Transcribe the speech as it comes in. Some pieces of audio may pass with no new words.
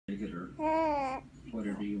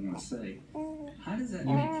whatever you want to say. How does that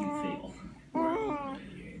make you feel? Well,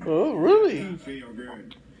 Oh, it really? didn't feel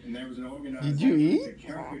good. And there was an organized Did you eat? to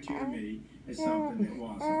caricature me as something that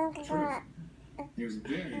wasn't true. It was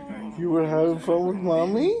very painful. You were having fun with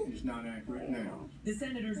mommy? It's not accurate now. The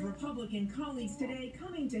senator's Republican colleagues today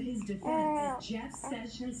coming to his defense. Jeff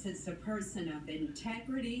Sessions is a person of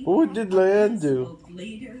integrity, What did Leanne do? a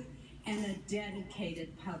leader, and a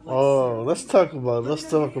dedicated public Oh, servant. let's talk about it. Let's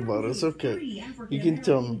talk about it. It's okay. You can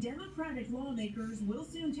tell me. Democratic lawmakers will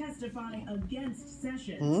soon testify against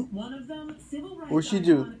Sessions. One of them, civil rights What'd she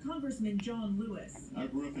do? icon Congressman John Lewis. I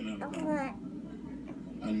grew up in Alabama.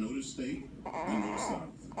 I know the state. I know the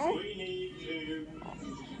South. We need to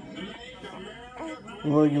make America.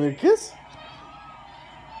 You want to give me a kiss?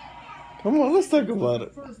 Come on, let's talk about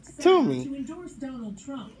it. Tell me. To endorse Donald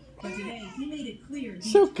Trump, but today he made it clear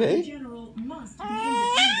It's the okay. Attorney General must be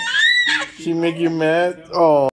independent. She make you mad? Oh.